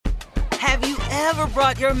Have you ever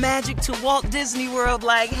brought your magic to Walt Disney World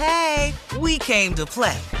like, hey, we came to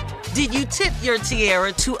play? Did you tip your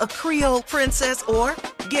tiara to a Creole princess or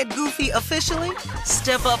get goofy officially?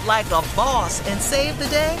 Step up like a boss and save the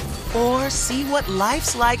day? Or see what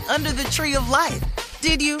life's like under the tree of life?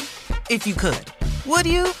 Did you? If you could. Would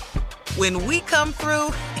you? When we come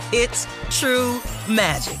through, it's true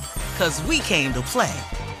magic. 'Cause we came to play.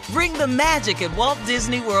 Bring the magic at Walt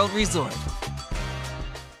Disney World Resort.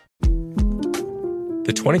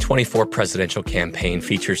 The 2024 presidential campaign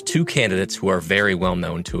features two candidates who are very well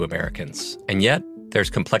known to Americans. And yet, there's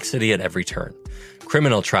complexity at every turn.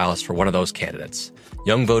 Criminal trials for one of those candidates.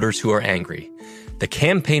 Young voters who are angry. The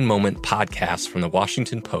Campaign Moment podcast from the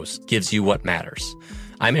Washington Post gives you what matters.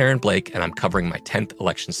 I'm Aaron Blake, and I'm covering my 10th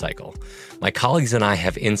election cycle. My colleagues and I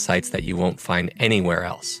have insights that you won't find anywhere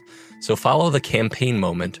else. So follow The Campaign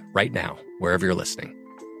Moment right now, wherever you're listening.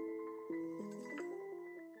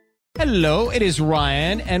 Hello, it is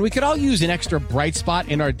Ryan, and we could all use an extra bright spot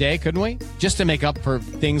in our day, couldn't we? Just to make up for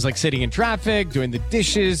things like sitting in traffic, doing the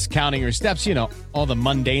dishes, counting your steps, you know, all the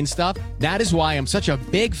mundane stuff. That is why I'm such a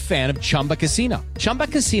big fan of Chumba Casino. Chumba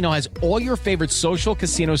Casino has all your favorite social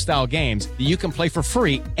casino-style games that you can play for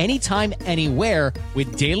free anytime, anywhere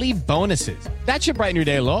with daily bonuses. That should brighten your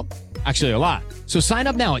day a little. Actually, a lot. So sign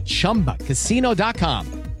up now at ChumbaCasino.com.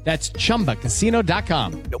 That's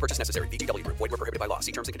ChumbaCasino.com. No purchase necessary. VGW Group. Void where prohibited by law.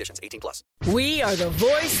 See terms and conditions. 18+. We are the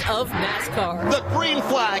voice of NASCAR. The green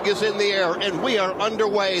flag is in the air, and we are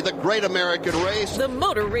underway. The great American race. The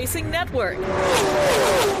Motor Racing Network.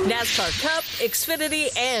 NASCAR Cup, Xfinity,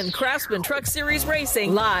 and Craftsman Truck Series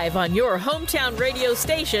Racing live on your hometown radio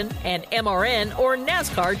station and MRN or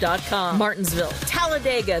NASCAR.com. Martinsville,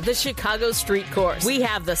 Talladega, the Chicago Street Course. We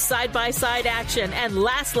have the side-by-side action and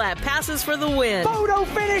last lap passes for the win. Photo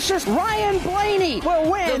finishes. Ryan Blaney will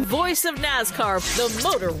win. The voice of NASCAR, the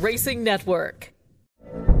Motor Racing Network.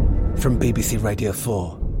 From BBC Radio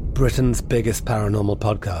 4, Britain's biggest paranormal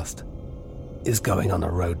podcast is going on a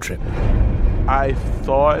road trip. I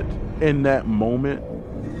thought in that moment,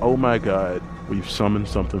 oh my God, we've summoned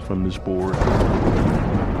something from this board.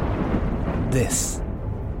 This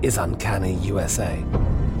is Uncanny USA.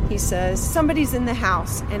 He says, somebody's in the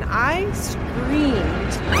house, and I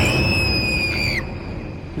screamed.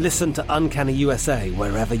 Listen to Uncanny USA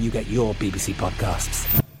wherever you get your BBC podcasts,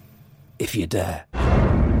 if you dare.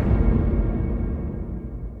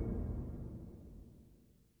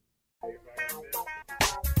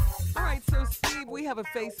 All right, so Steve, we have a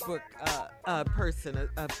Facebook person,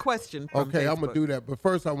 a question from Okay, Facebook. I'm going to do that. But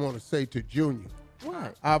first I want to say to Junior.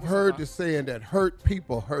 What? I've heard the saying that hurt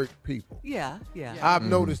people hurt people. Yeah. I've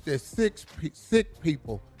noticed that sick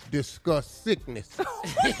people discuss sickness. So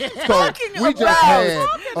we just had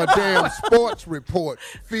a damn sports report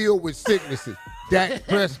filled with sicknesses. Dak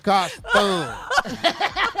Prescott's thumb.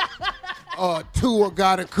 Tua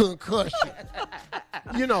got a concussion.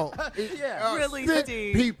 You know, really, sick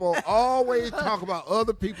Steve. people always talk about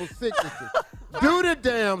other people's sicknesses. Do the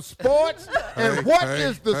damn sports, and what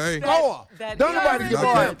is the score? Don't nobody give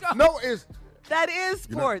a damn. No, it's... That is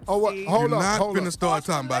sports, Steve. Hold You're on, not hold finna on. start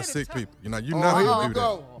talking about sick people. You're not Here gonna we do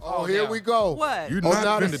go. Here we go. What? that. You're now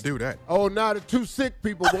not the- finna do that. Oh, now the two sick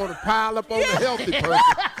people want to pile up on the healthy person.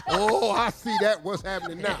 Oh, I see that. What's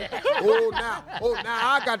happening now? Now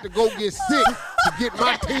I got to go get sick to get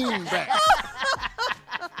my team back.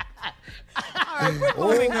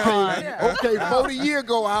 Okay, 40 years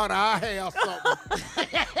ago out, I have something.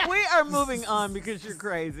 We are moving on because you're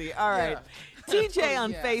crazy. All right. TJ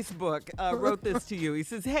on Facebook wrote this to you. He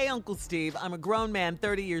says, hey, Uncle Steve, I'm a grown man,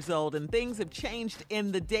 30 years old, and things have changed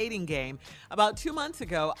in the dating game. About 2 months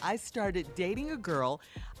ago, I started dating a girl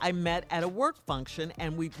I met at a work function,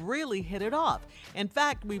 and we've really hit it off. In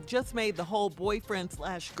fact, we've just made the whole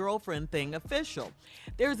boyfriend/girlfriend thing official.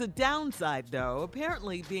 There's a downside, though.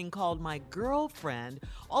 Apparently, being called my girlfriend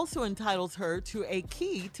also entitles her to a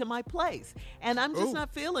key to my place, and I'm just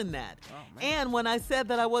not feeling that. And when I said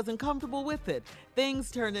that I wasn't comfortable with it, things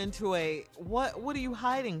turned into a, what are you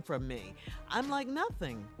hiding from me? I'm like,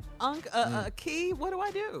 nothing. A key? What do I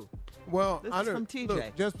do? Well, This is from TJ.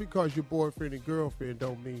 Look, just because you're boyfriend and girlfriend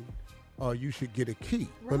don't mean you should get a key.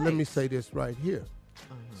 But let me say this right here.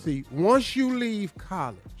 See, once you leave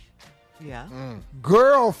college,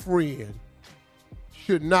 girlfriend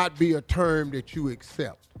should not be a term that you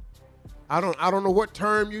accept. I don't know what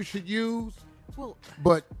term you should use,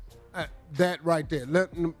 but that right there.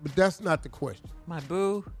 But that's not the question. My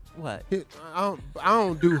boo? What? I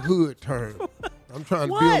don't do hood terms. I'm trying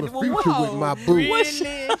to build a future with my boo.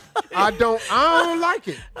 Really? I don't like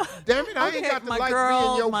it. Damn it, I ain't got to my like girl,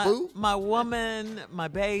 being your boo. my woman, my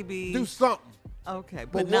baby. Do something. Okay,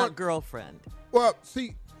 but not girlfriend. Well,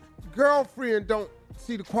 see, girlfriend don't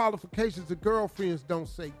see the qualifications of girlfriends don't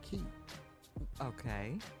say key.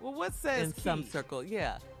 Okay. Well, what says in key? some circle?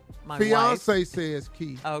 Yeah. My Fiance wife. says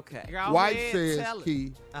key. Okay. Wife says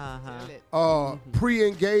key.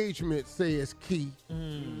 Pre-engagement says key.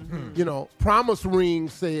 Mm-hmm. You know, promise ring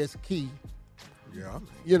says key. Yeah.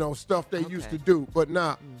 You know, stuff they used to do. But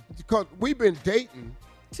now, because we've been dating.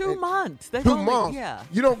 2 months. They've 2 only, months. Yeah.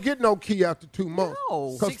 You don't get no key after 2 months.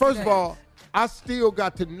 No. Because first of all, I still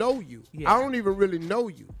got to know you. Yeah. I don't even really know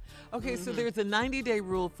you. Okay, so there's a 90-day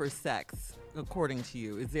rule for sex, according to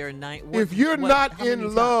you. Is there a night? If you're not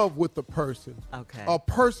in love with the person, okay, a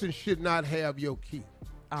person should not have your key.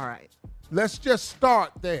 All right. Let's just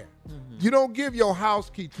start there. You don't give your house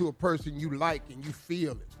key to a person you like and you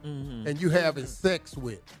feel it and you having sex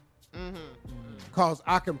with. Because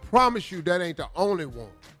I can promise you that ain't the only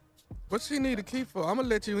one. What she need a key for? I'm going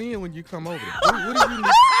to let you in when you come over. What do you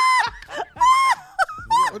need?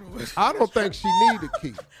 I don't think she need a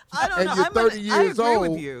key. I don't and know. you're 30 years I agree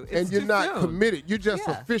old with you. and you're not committed. You're just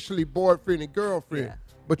officially boyfriend and girlfriend,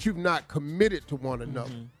 but you've not committed to one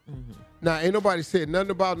another. Now, ain't nobody said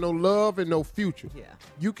nothing about no love and no future. Yeah.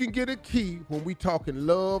 You can get a key when we talking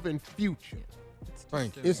love and future.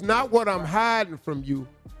 Thank you. It's not what I'm hiding from you.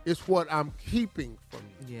 It's what I'm keeping from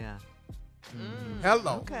you. Yeah.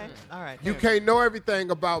 Hello. Okay. All right. You can't know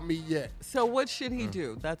everything about me yet. So what should he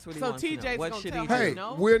do? That's what he wants to know. What should he do? Hey,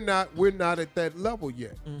 we're not at that level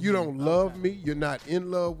yet. You don't love me. You're not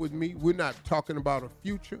in love with me. We're not talking about a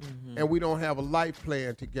future, and we don't have a life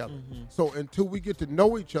plan together. So until we get to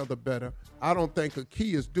know each other better, I don't think a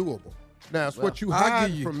key is doable. Now, it's what you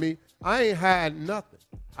hide from me. I ain't hiding nothing.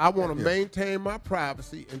 I want to maintain my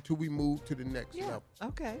privacy until we move to the next level.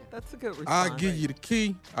 Okay, that's a good response. I'll give you the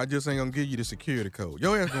key. I just ain't going to give you the security code.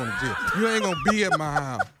 Your ass going to jail. You ain't going to be at my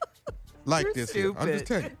house like this here. I'm just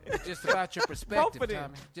telling you. It's just about your perspective,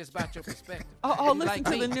 Tommy. Just about your perspective. Oh, listen like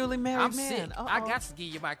to me. the newly married I'm man. sick. I got to give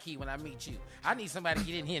you my key when I meet you. I need somebody to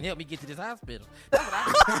get in here and help me get to this hospital.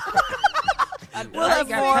 We'll have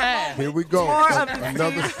more. Here we go. More of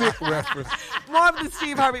Another sick reference. More of the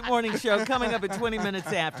Steve Harvey Morning Show coming up at 20 minutes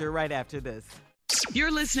after, right after this.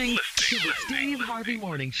 You're listening to the Steve Harvey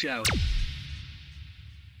Morning Show.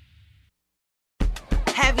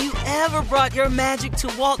 Have you ever brought your magic to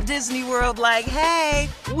Walt Disney World like, hey,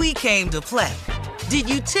 we came to play? Did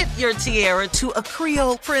you tip your tiara to a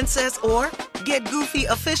Creole princess or get goofy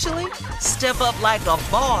officially? Step up like a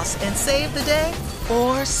boss and save the day?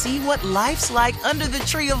 Or see what life's like under the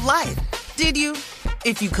tree of life? Did you?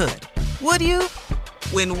 If you could. Would you?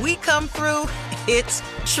 When we come through, it's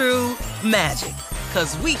true magic.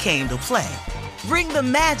 'Cause we came to play. Bring the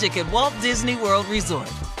magic at Walt Disney World Resort.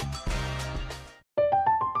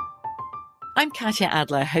 I'm Katya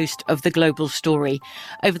Adler, host of The Global Story.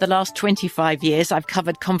 Over the last 25 years, I've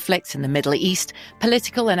covered conflicts in the Middle East,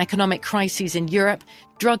 political and economic crises in Europe,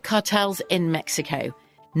 drug cartels in Mexico.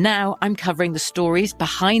 Now I'm covering the stories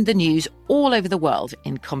behind the news all over the world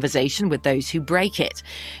in conversation with those who break it.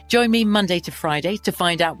 Join me Monday to Friday to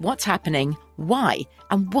find out what's happening, why,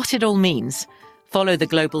 and what it all means. Follow The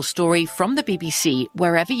Global Story from the BBC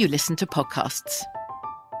wherever you listen to podcasts.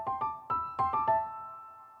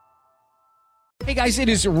 Hey guys, it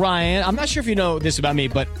is Ryan. I'm not sure if you know this about me,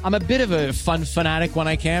 but I'm a bit of a fun fanatic when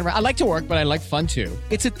I can. I like to work, but I like fun too.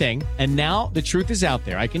 It's a thing. And now the truth is out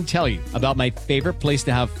there. I can tell you about my favorite place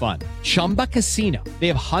to have fun. Chumba Casino. They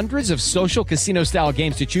have hundreds of social casino style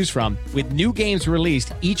games to choose from with new games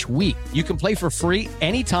released each week. You can play for free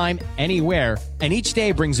anytime, anywhere. And each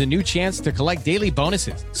day brings a new chance to collect daily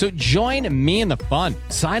bonuses. So join me in the fun.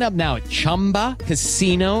 Sign up now at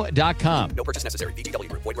ChumbaCasino.com. No purchase necessary. VGW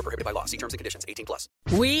Group. Void where prohibited by law. See terms and conditions. 18+.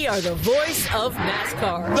 We are the voice of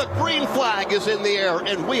NASCAR. The green flag is in the air,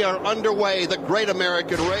 and we are underway. The great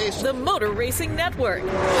American race. The Motor Racing Network.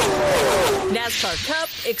 NASCAR Cup,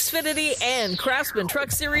 Xfinity, and Craftsman Truck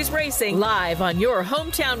Series Racing live on your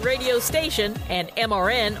hometown radio station and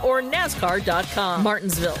MRN or NASCAR.com.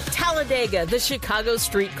 Martinsville, Talladega, the Chicago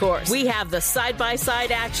Street Course. We have the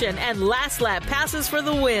side-by-side action and last lap passes for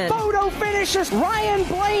the win. Photo finishes. Ryan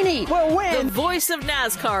Blaney will win. The voice of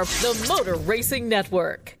NASCAR, the Motor Racing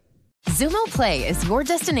Network. Xumo Play is your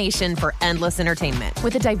destination for endless entertainment.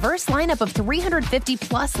 With a diverse lineup of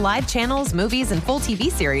 350-plus live channels, movies, and full TV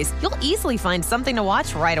series, you'll easily find something to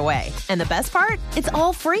watch right away. And the best part? It's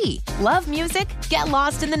all free. Love music? Get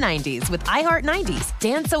lost in the 90s with iHeart 90s,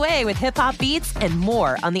 dance away with hip-hop beats, and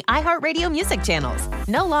more on the iHeartRadio music channels.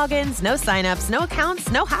 No logins, no signups, no accounts,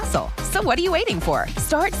 no hassle. So what are you waiting for?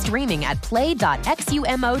 Start streaming at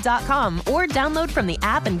play.xumo.com or download from the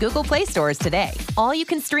app and Google Play stores today. All you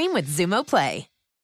can stream with Xumo Play.